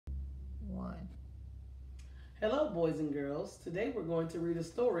Hello, boys and girls. Today we're going to read a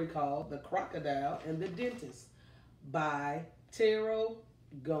story called The Crocodile and the Dentist by Taro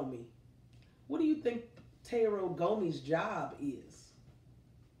Gomi. What do you think Taro Gomi's job is?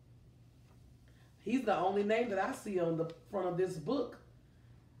 He's the only name that I see on the front of this book.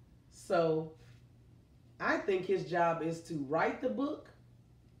 So I think his job is to write the book.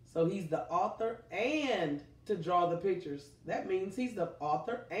 So he's the author and to draw the pictures. That means he's the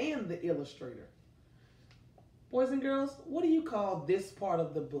author and the illustrator. Boys and girls, what do you call this part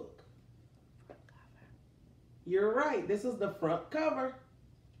of the book? Front cover. You're right. This is the front cover.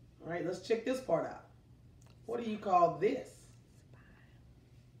 All right, let's check this part out. What do you call this?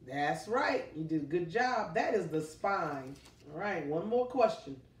 Spine. That's right. You did a good job. That is the spine. All right, one more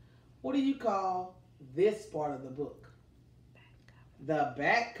question. What do you call this part of the book? Back cover. The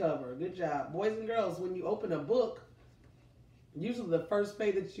back cover. Good job. Boys and girls, when you open a book, usually the first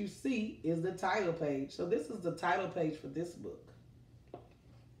page that you see is the title page. So this is the title page for this book.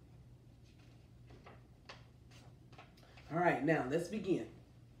 All right, now let's begin.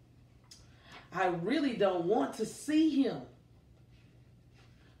 I really don't want to see him.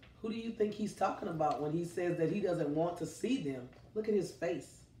 Who do you think he's talking about when he says that he doesn't want to see them? Look at his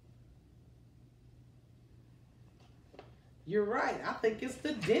face. You're right. I think it's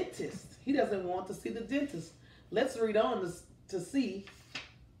the dentist. He doesn't want to see the dentist. Let's read on to see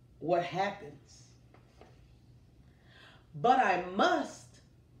what happens. But I must.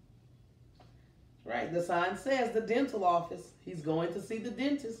 Right, the sign says the dental office. He's going to see the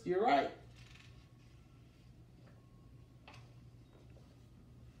dentist. You're right.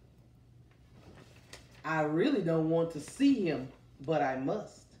 I really don't want to see him, but I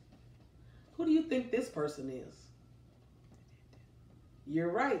must. Who do you think this person is?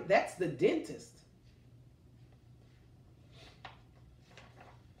 You're right, that's the dentist.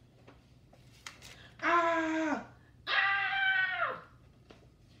 Ah! Ah!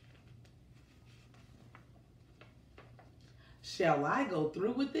 Shall I go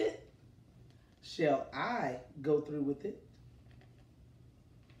through with it? Shall I go through with it?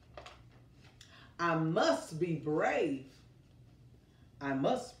 I must be brave. I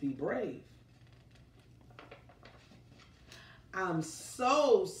must be brave. I'm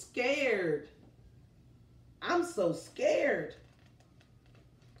so scared. I'm so scared.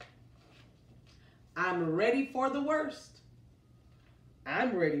 I'm ready for the worst.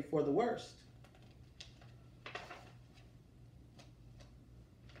 I'm ready for the worst.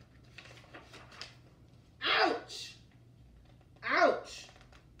 Ouch! Ouch!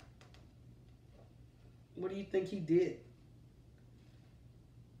 What do you think he did?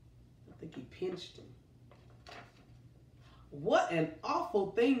 I think he pinched him. What an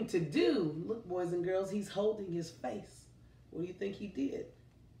awful thing to do. Look, boys and girls, he's holding his face. What do you think he did?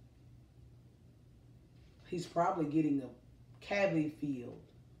 He's probably getting a cavity filled.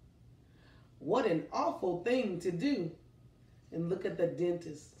 What an awful thing to do. And look at the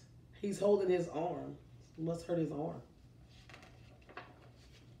dentist. He's holding his arm. It must hurt his arm.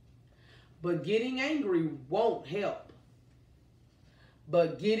 But getting angry won't help.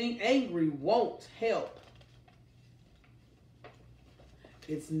 But getting angry won't help.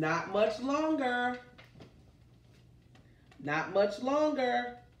 It's not much longer. Not much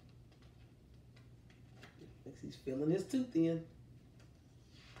longer. He's filling his tooth in.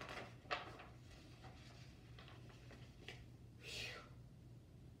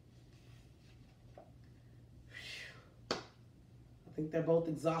 I think they're both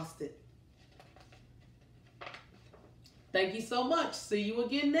exhausted. Thank you so much. See you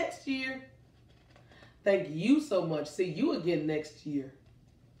again next year. Thank you so much. See you again next year.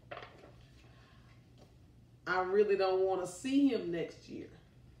 I really don't want to see him next year.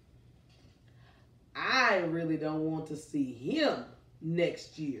 I really don't want to see him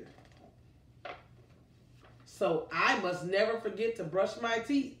next year. So I must never forget to brush my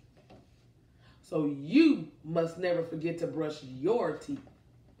teeth. So you must never forget to brush your teeth.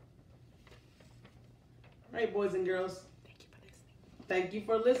 All right, boys and girls. Thank you for listening. Thank you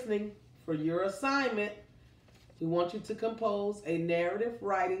for listening. For your assignment, we want you to compose a narrative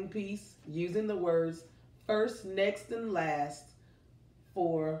writing piece using the words first, next, and last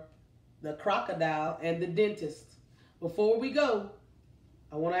for The Crocodile and the Dentist. Before we go,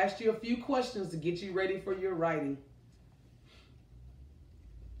 I want to ask you a few questions to get you ready for your writing.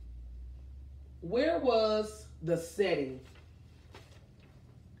 Where was the setting?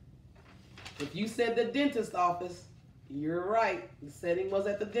 If you said the dentist office, you're right. The setting was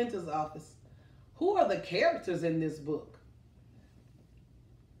at the dentist office. Who are the characters in this book?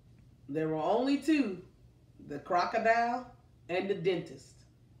 There were only two, the crocodile and the dentist.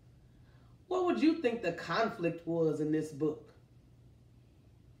 What would you think the conflict was in this book?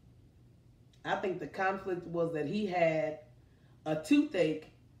 I think the conflict was that he had a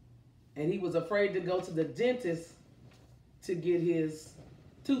toothache and he was afraid to go to the dentist to get his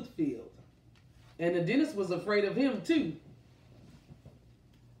tooth filled. And the dentist was afraid of him too.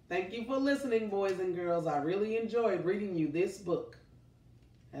 Thank you for listening, boys and girls. I really enjoyed reading you this book.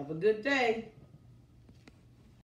 Have a good day.